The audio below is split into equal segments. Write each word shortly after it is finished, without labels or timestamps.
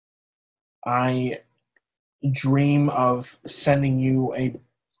I dream of sending you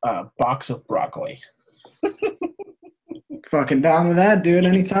a box of broccoli. Fucking down with that, dude.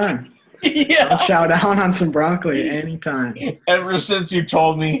 Anytime. I'll Yeah. chow down on some broccoli anytime. Ever since you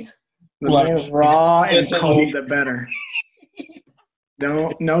told me, The like, more raw and listen, cold, the better.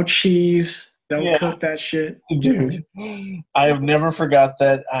 No cheese. Don't yeah, cook that shit. dude, I have never forgot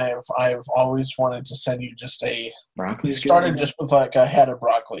that. I have always wanted to send you just a. Broccoli's It good. started just with like a head of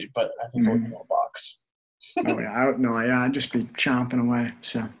broccoli, but I think it was Mhm. a box. Oh yeah, I'd just be chomping away.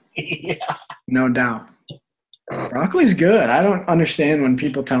 So Yeah, no doubt, broccoli's good. I don't understand when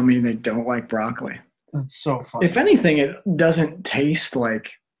people tell me they don't like broccoli. it's so funny. If anything, it doesn't taste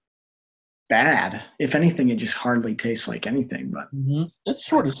like bad. If anything, it just hardly tastes like anything. But It's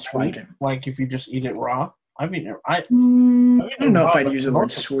sort of I sweet, like it. like if you just eat it raw. I've eaten it. I've I eaten don't it know if raw, I'd but use the word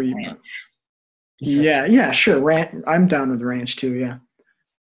mostly sweet. But ranch. It's just yeah, sure. I'm down with ranch too. Yeah,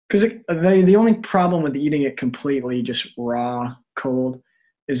 because the only problem with eating it completely just raw, cold,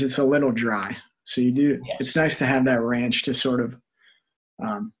 is it's a little dry. So it's yes. nice to have that ranch to sort of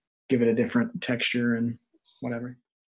um, give it a different texture and whatever.